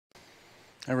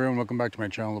Hi everyone, welcome back to my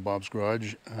channel, The Bob's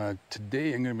Garage.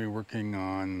 Today I'm going to be working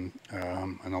on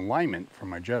an alignment for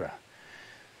my Jetta.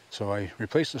 So I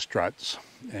replaced the struts,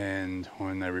 and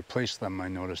when I replaced them I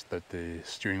noticed that the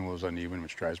steering wheel was uneven,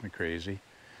 which drives me crazy.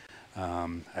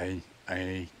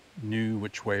 I knew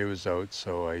which way it was out,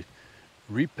 so I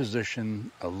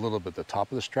repositioned a little bit the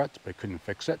top of the struts, but I couldn't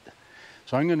fix it.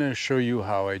 So I'm going to show you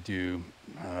how I do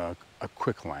a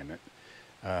quick alignment.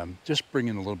 Just bring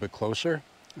it a little bit closer,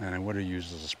 and what I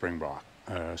use is a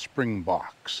spring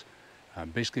box.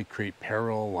 Basically create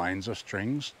parallel lines of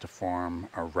strings to form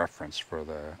a reference for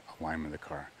the alignment of the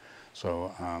car. So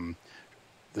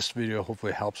this video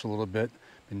hopefully helps a little bit.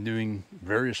 Been doing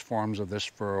various forms of this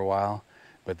for a while,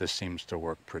 but this seems to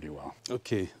work pretty well.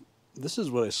 Okay, this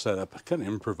is what I set up. I kind of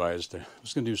improvised. I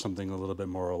was going to do something a little bit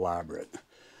more elaborate.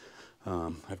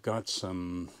 I've got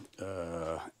some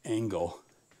angle.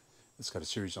 It's got a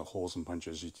series of holes and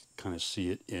punches. You kind of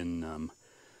see it in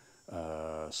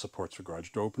supports for garage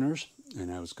door openers.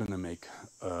 And I was going to make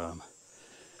a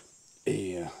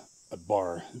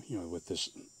bar, with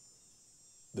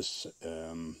this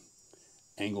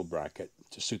angle bracket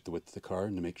to suit the width of the car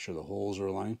and to make sure the holes are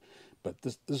aligned. But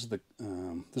this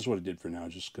is what I did for now,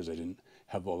 just because I didn't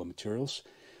have all the materials.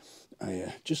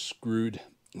 I just screwed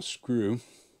a screw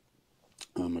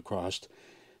across.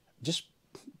 Just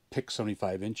pick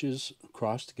 75 inches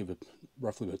across to give it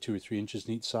roughly about 2 or 3 inches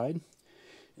on each side,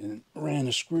 and ran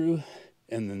a screw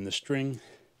and then the string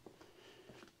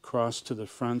across to the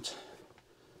front,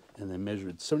 and then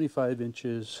measured 75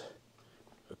 inches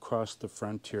across the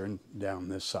front here and down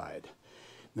this side.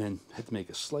 And then had to make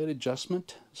a slight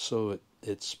adjustment so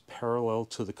it's parallel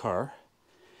to the car,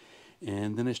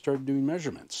 and then I started doing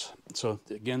measurements. So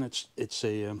again, it's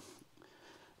a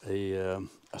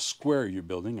square you're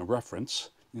building, a reference.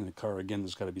 And the car, again,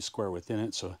 has got to be square within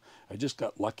it. So I just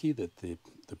got lucky that the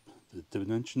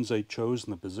dimensions I chose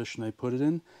and the position I put it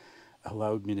in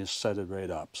allowed me to set it right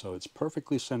up. So it's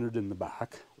perfectly centered in the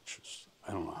back, which is,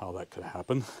 I don't know how that could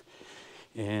happen.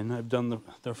 And I've done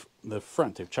the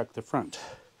front. I've checked the front.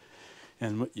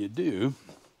 And what you do,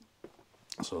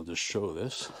 so I'll just show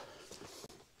this.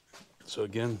 So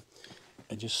again,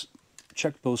 I just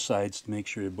checked both sides to make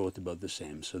sure they're both about the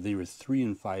same. So they were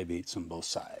 3 5/8 on both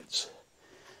sides.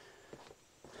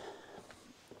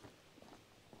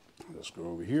 Let's go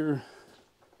over here.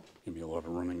 Gonna be a lot of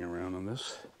running around on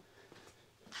this.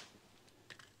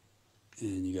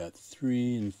 And you got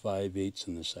 3 5/8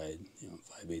 on the side.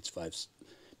 5/8,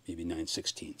 maybe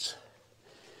 9/16.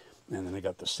 And then I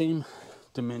got the same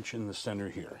dimension in the center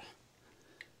here,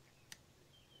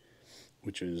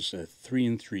 which is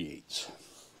 3 3/8.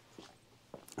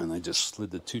 And I just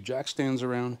slid the 2 jack stands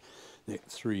around, the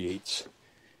 3/8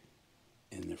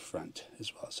 in the front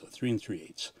as well. So 3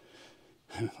 3/8.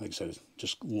 Like I said,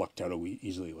 just lucked out how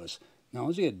easily it was. Now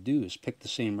all you got to do is pick the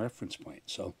same reference point.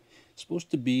 So it's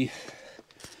supposed to be,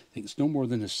 I think it's no more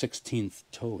than a 16th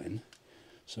toe in.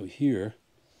 So here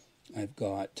I've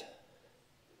got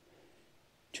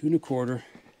 2 1/4.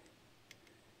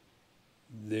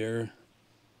 There,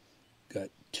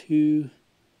 got 2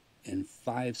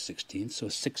 5/16, so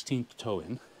a 16th toe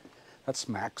in. That's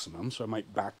maximum, so I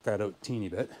might back that out a teeny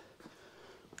bit.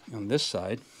 On this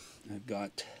side, I've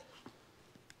got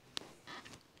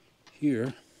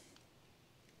here,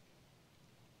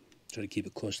 try to keep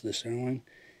it close to the center line,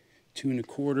 2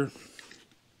 1/4,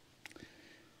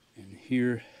 and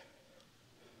here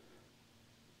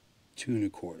 2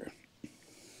 1/4.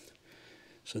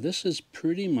 So this is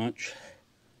pretty much,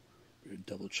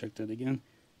 double check that again,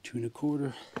 2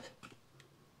 1/4.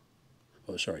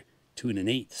 Oh, sorry, 2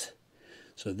 1/8.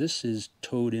 So this is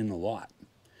toed in a lot.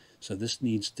 So this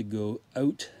needs to go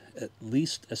out at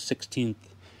least a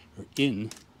 16th, or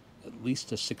in at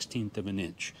least a 16th of an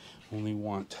inch. Only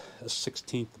want a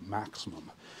 16th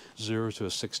maximum, 0 to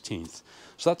a 16th.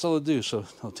 So that's all I'll do. So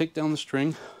I'll take down the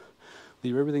string,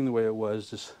 leave everything the way it was,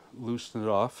 just loosen it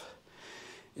off,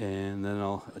 and then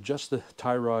I'll adjust the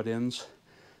tie rod ends,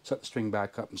 set the string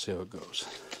back up, and see how it goes.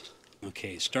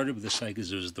 Okay, started with this side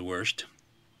because it was the worst.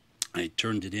 I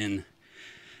turned it in,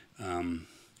 I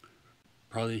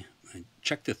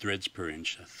checked the threads per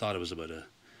inch. I thought it was about a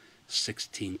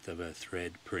 16th of a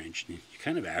thread per inch. And you're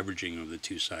kind of averaging over the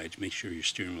 2 sides. Make sure your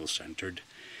steering wheel is centered.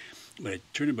 But I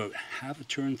turned about half a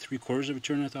turn, 3/4 of a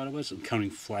turn, I thought it was. I'm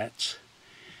counting flats.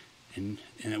 And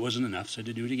it wasn't enough, so I had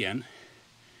to do it again.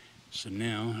 So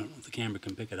now, I don't know if the camera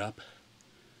can pick it up.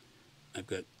 I've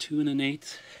got 2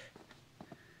 1/8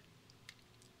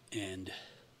 and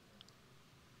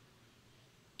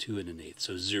 2 1/8.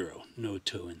 So 0, no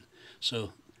toe in.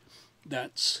 So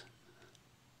that's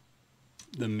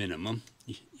the minimum.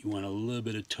 You want a little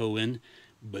bit of toe in,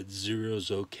 but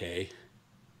 0's okay.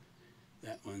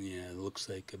 That one, yeah, it looks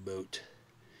like about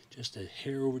just a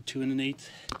hair over 2 1/8.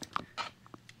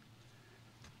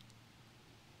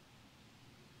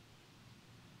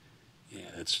 Yeah,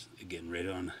 that's again right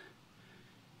on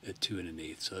at 2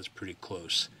 1/8, so that's pretty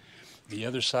close. The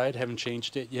other side, haven't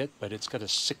changed it yet, but it's got a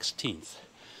 1/16.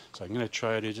 So I'm going to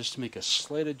try to just make a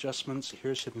slight adjustments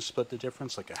here so you can split the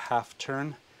difference, like a half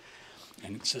turn.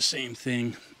 And it's the same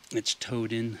thing, it's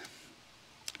towed in,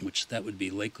 which that would be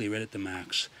likely right at the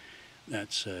max.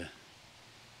 That's 2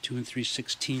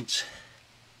 3/16,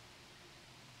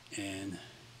 and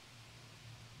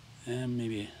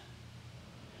maybe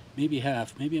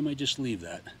half. Maybe I might just leave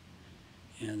that.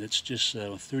 Yeah, that's just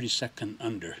 32nd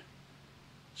under.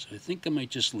 So I think I might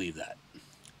just leave that.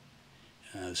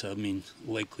 So I mean,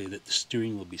 likely that the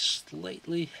steering will be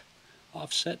slightly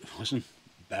offset. It wasn't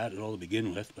bad at all to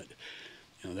begin with, but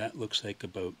you know, that looks like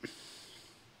about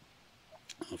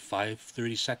 5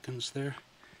 30-seconds there.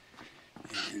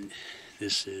 And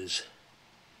this is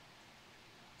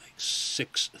like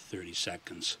 6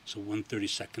 30-seconds. So 1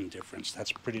 30-second difference.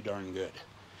 That's pretty darn good.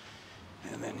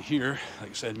 And then here,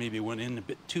 like I said, maybe went in a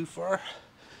bit too far.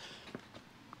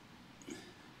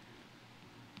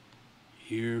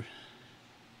 Here,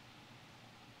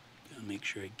 gotta make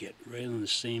sure I get right on the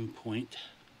same point.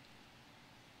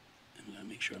 I'm gonna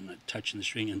make sure I'm not touching the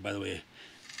string. And by the way, I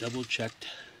double checked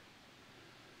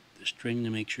the string to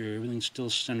make sure everything's still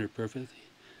centered perfectly.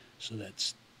 So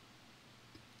that's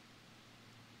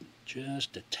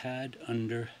just a tad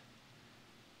under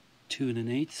 2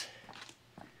 1/8.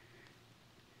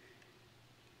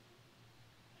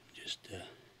 Just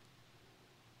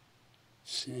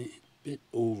a bit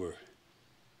over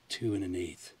 2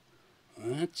 1/8.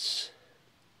 Well, that's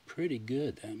pretty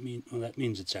good. That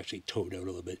means it's actually towed out a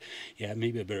little bit. Yeah,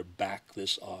 maybe I better back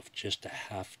this off just a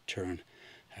half turn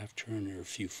or a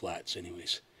few flats,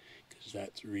 anyways, because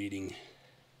that's reading.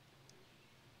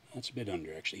 That's a bit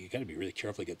under, actually. You got to be really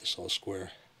careful to get this all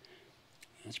square.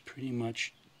 That's pretty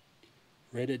much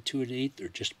right at 2 1/8 or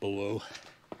just below.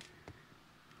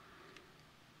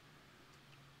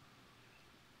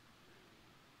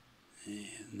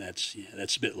 And that's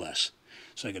a bit less.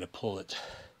 So I got to pull it.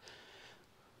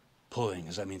 Pulling,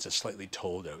 because that means it's slightly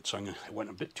towed out. So I went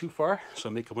a bit too far. So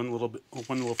I make one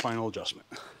little final adjustment.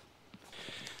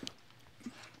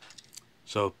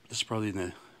 So this is probably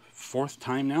the 4th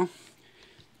time now,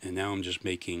 and now I'm just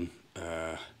making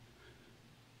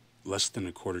less than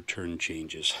a quarter turn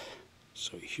changes.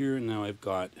 So here now I've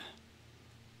got,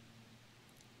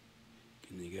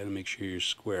 and you got to make sure you're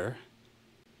square,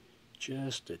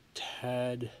 just a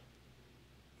tad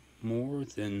more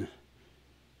than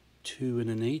 2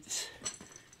 1/8,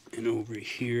 and over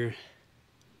here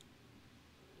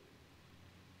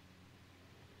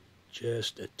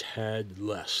just a tad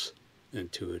less than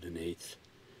 2 1/8.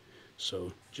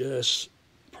 So just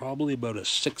probably about a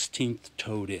 1/16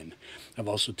 towed in. I've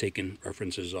also taken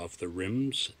references off the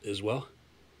rims as well.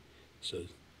 So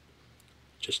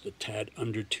just a tad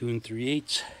under 2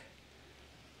 3/8,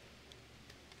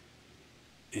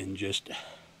 and just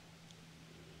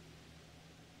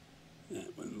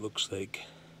that one looks like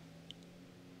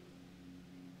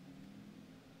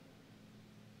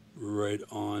right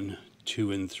on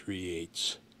 2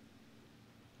 3/8.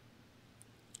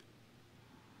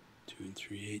 2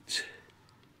 3/8.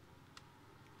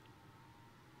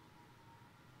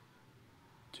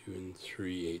 2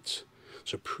 3/8.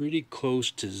 So pretty close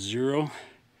to 0.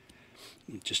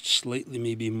 Just slightly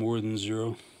maybe more than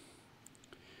 0.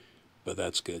 But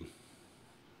that's good.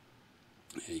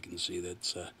 Yeah, you can see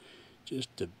that's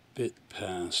just a bit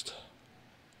past.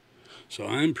 So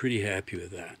I'm pretty happy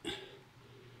with that.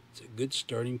 It's a good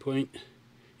starting point.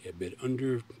 Yeah, a bit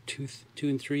under 2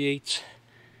 3/8.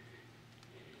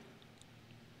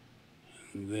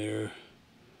 And there,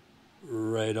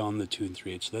 right on the 2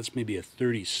 3/8. So that's maybe a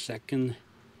 30-second.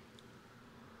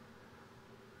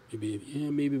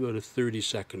 Maybe about a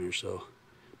 30-second or so.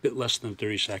 A bit less than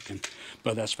 30-second.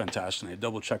 But that's fantastic. I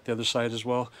double checked the other side as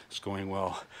well. It's going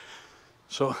well.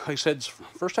 So, like I said, it's the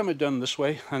first time I've done this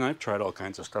way, and I've tried all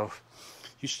kinds of stuff.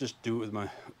 Used to just do it with my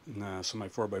some of my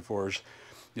 4x4s.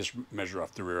 Just measure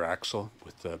off the rear axle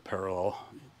with the parallel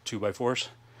 2x4s,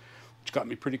 which got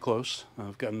me pretty close.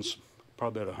 I've gotten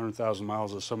probably about 100,000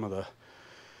 miles of some of the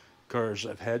cars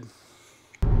I've had.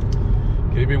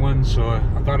 Okay, everyone, so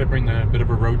I thought I'd bring a bit of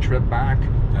a road trip back,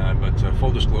 but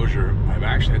full disclosure, I've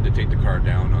actually had to take the car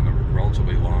down on a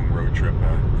relatively long road trip,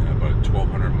 about a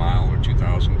 1,200 mile or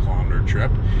 2,000 kilometer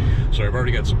trip. So I've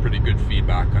already got some pretty good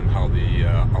feedback on how the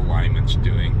alignment's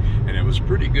doing, and it was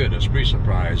pretty good. I was pretty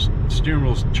surprised. The steering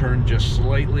wheel's turned just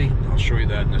slightly. I'll show you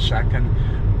that in a second,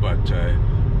 but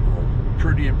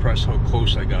pretty impressed how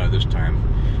close I got this time.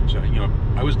 So, you know,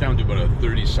 I was down to about a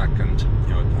 30-second.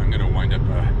 You know, I'm going to wind up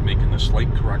making a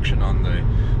slight correction on the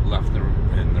left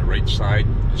and the right side,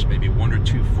 just maybe 1 or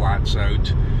 2 flats out,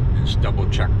 and just double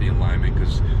check the alignment,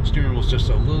 because steering wheel's just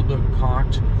a little bit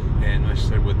cocked, and I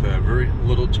said with a very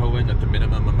little toe in, at the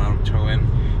minimum amount of toe in,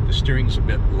 the steering's a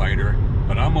bit lighter,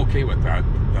 but I'm okay with that.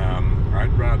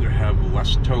 I'd rather have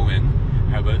less toe in,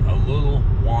 have a little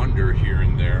wander here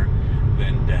and there,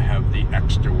 than to have the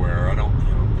extra wear. I don't,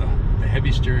 you know, the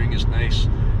heavy steering is nice,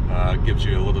 gives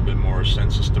you a little bit more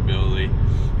sense of stability.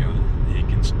 You know, you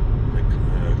can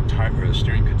the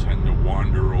steering could tend to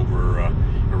wander over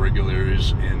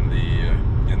irregularities in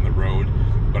the road,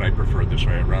 but I prefer this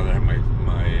way. I'd rather have my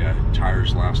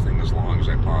tires lasting as long as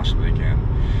I possibly can.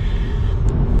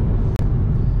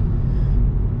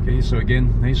 Okay, so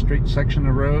again, nice straight section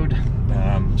of road.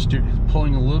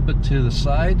 Pulling a little bit to the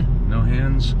side, no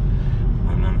hands.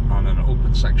 On an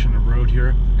open section of road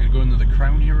here, and go into the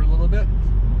crown here a little bit,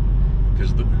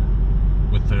 because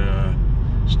with the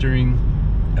steering,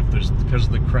 because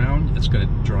of the crown, it's going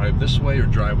to drive this way or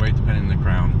drive away depending on the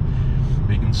crown.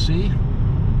 But you can see,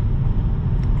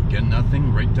 again,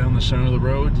 nothing right down the center of the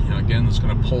road. You know, again, it's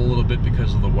going to pull a little bit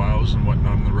because of the wows and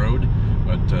whatnot on the road,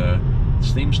 but it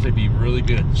seems to be really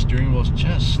good. The steering wheel's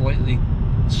just slightly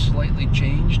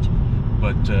changed,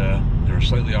 but they're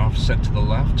slightly offset to the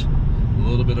left. A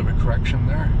little bit of a correction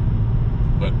there,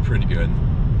 but pretty good.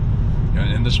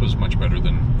 And this was much better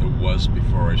than it was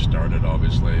before I started.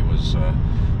 Obviously, it was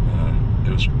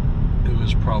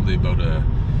probably about a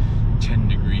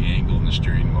 10-degree angle in the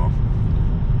steering wheel.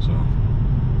 So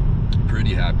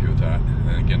pretty happy with that.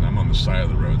 And again, I'm on the side of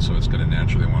the road, so it's going to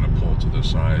naturally want to pull to the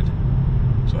side.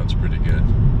 So that's pretty good.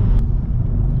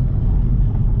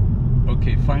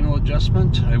 Okay, final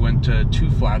adjustment. I went 2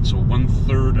 flats, so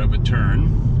 1/3 of a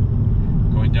turn.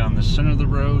 Going down the center of the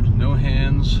road, no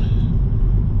hands,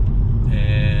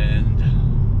 and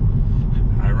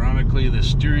ironically the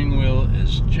steering wheel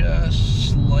is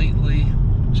just slightly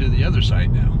to the other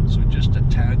side now, so just a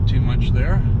tad too much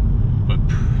there, but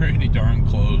pretty darn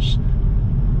close.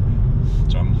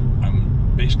 So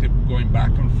I'm basically going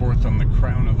back and forth on the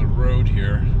crown of the road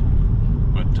here,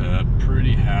 but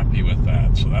pretty happy with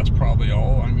that. So that's probably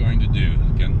all I'm going to do.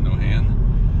 Again, no hand.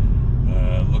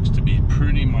 Looks to be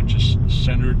pretty much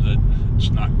centered, that it's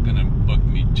not going to bug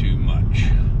me too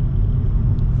much.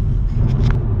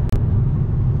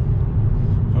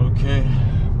 Okay,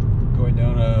 going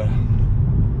down a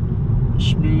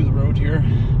smooth road here.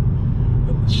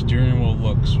 The steering wheel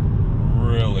looks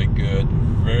really good,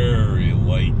 very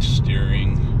light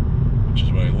steering, which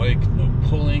is what I like. No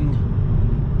pulling.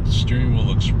 The steering wheel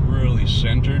looks really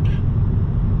centered.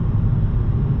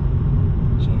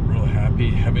 Happy,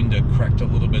 having to correct a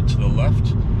little bit to the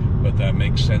left, but that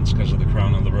makes sense because of the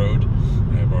crown on the road.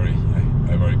 I've already,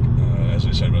 as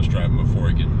I said, when I was driving before,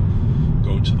 you can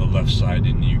go to the left side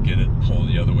and you get it pull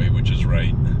the other way, which is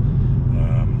right.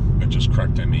 Which is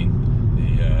correct. I mean,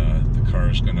 the car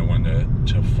is going to want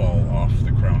to fall off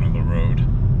the crown of the road.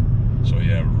 So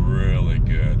yeah, really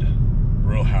good.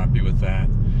 Real happy with that.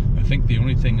 I think the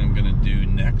only thing I'm going to do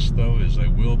next, though, is I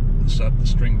will set up the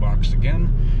string box again,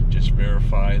 just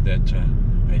verify that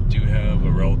I do have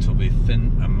a relatively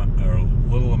thin or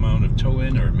little amount of toe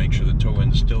in, or make sure the toe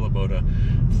in is still about a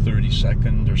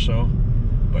 30-second or so.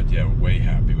 But yeah, way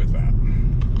happy with that.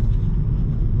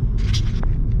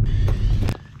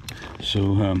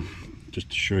 So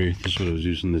just to show you, this is what I was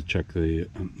using to check the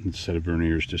set of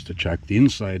verniers, just to check the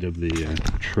inside of the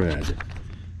tread.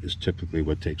 Is typically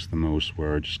what takes the most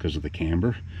wear, just because of the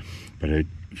camber, but I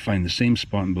find the same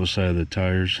spot on both sides of the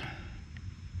tires,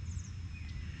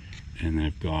 and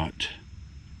I've got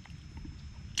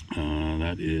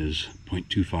that is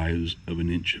 0.25 of an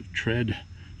inch of tread.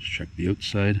 Just check the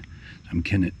outside. I'm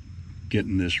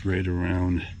getting this right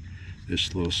around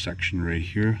this little section right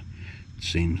here.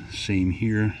 Same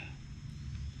here.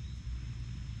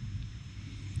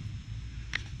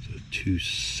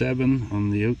 0.27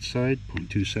 on the outside,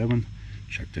 0.27.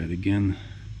 Check that again.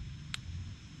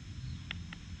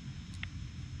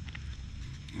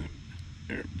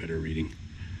 Better reading.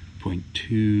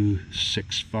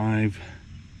 0.265.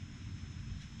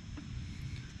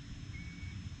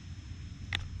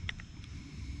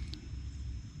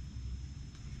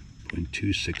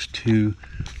 0.262.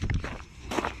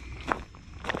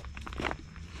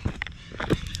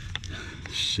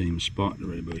 Same spot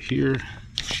right about here.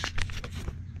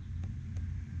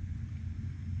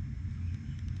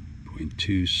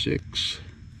 0.26.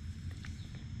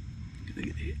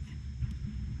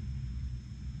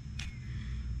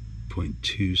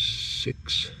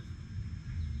 0.26.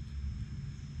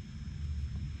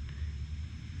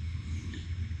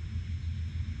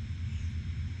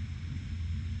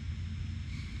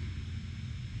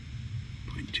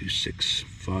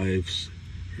 0.265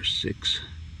 or 6.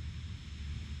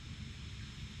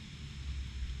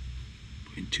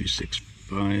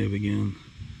 0.265 again.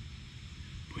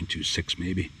 0.26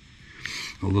 maybe.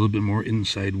 A little bit more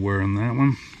inside wear on that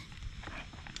one.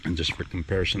 And just for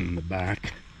comparison in the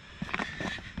back.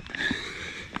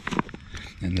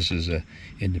 And this is a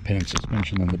independent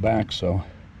suspension in the back, so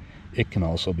it can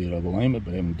also be out of alignment,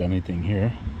 but I haven't done anything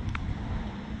here.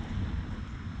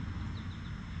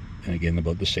 And again,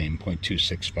 about the same,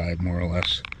 0.265 more or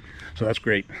less. So that's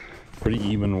great. Pretty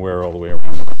even wear all the way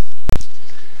around.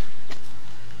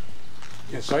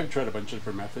 Yeah, so I've tried a bunch of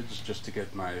different methods just to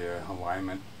get my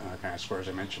alignment kind of square. As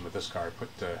I mentioned with this car, I put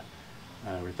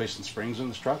replacing springs in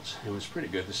the struts. It was pretty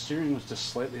good. The steering was just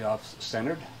slightly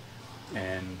off-centered,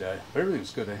 and but everything was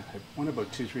good. I went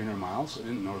about 200-300 miles. I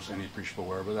didn't notice any appreciable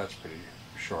wear, but that's pretty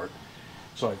short.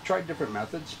 So I've tried different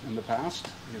methods in the past.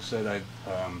 Like I said,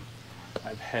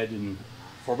 I've had in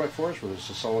 4x4s where there's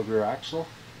a solid rear axle.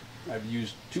 I've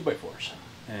used 2x4s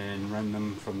and run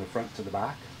them from the front to the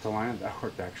back to line. That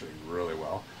worked actually really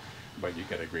well, but you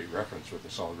get a great reference with the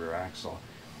solid rear axle.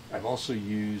 I've also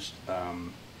used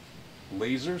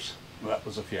lasers. Well, that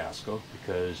was a fiasco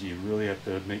because you really have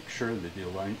to make sure that the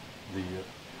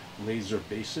laser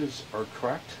bases are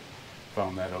correct.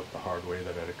 Found that out the hard way,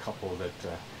 that I had a couple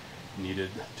that needed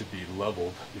to be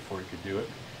leveled before you could do it.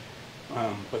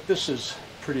 But this is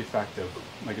pretty effective.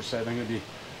 Like I said, I'm going to be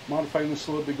modifying this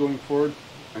a little bit going forward.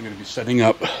 I'm going to be setting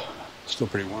up, still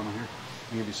pretty warm in here,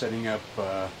 I'm going to be setting up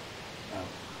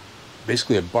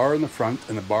basically a bar in the front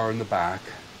and a bar in the back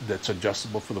that's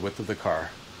adjustable for the width of the car.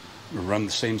 We'll run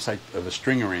the same type of a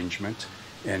string arrangement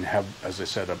and have, as I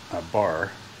said, a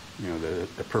bar, you know,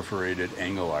 the perforated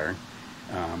angle iron.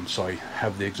 So I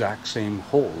have the exact same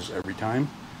holes every time,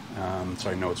 so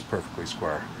I know it's perfectly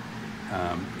square.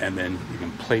 And then you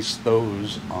can place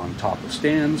those on top of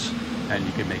stands and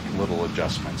you can make little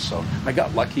adjustments. So I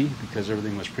got lucky because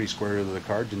everything was pretty square to the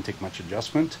car, didn't take much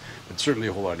adjustment, but certainly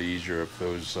a whole lot easier if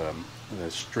those the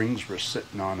strings were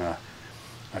sitting on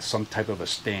some type of a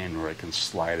stand where I can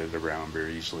slide it around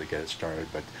very easily, get it started,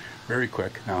 but very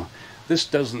quick. Now this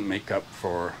doesn't make up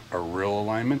for a real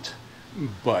alignment,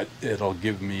 but it'll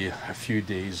give me a few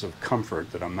days of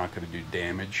comfort that I'm not going to do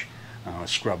damage,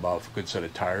 scrub off a good set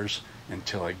of tires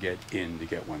until I get in to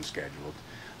get one scheduled.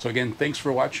 So again, thanks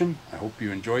for watching. I hope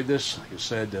you enjoyed this. Like I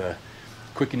said,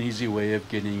 quick and easy way of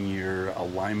getting your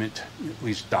alignment at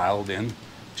least dialed in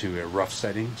to a rough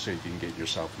setting so you can get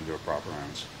yourself into a proper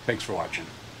rounds. Thanks for watching.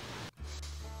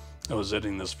 I was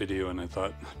editing this video and I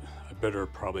thought I better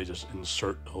probably just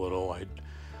insert a little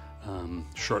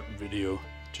short video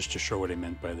just to show what I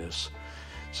meant by this.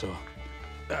 So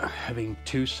having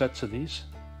two sets of these,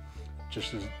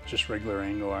 just regular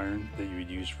angle iron that you would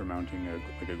use for mounting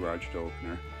like a garage door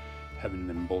opener, having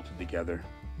them bolted together,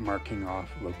 marking off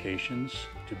locations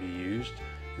to be used,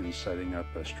 and setting up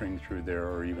a string through there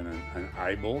or even an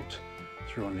eye bolt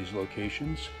through one of these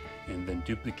locations, and then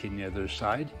duplicating the other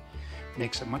side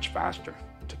makes it much faster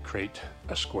to create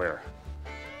a square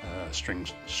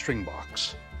string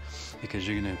box, because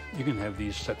you're gonna have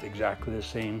these set exactly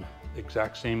the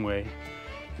exact same way.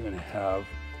 You're gonna have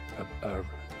a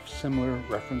similar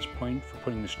reference point for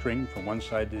putting the string from one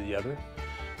side to the other.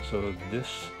 So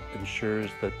this ensures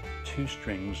that two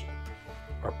strings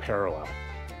are parallel.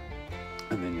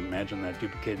 And then you imagine that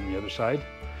duplicating the other side.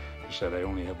 I said I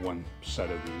only have one set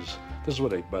of these. This is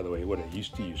what by the way, what I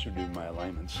used to use to do my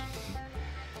alignments.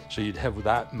 So you'd have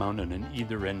that mounted on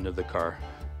either end of the car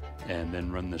and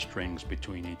then run the strings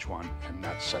between each one, and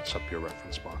that sets up your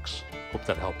reference box. Hope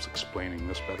that helps explaining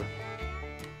this better.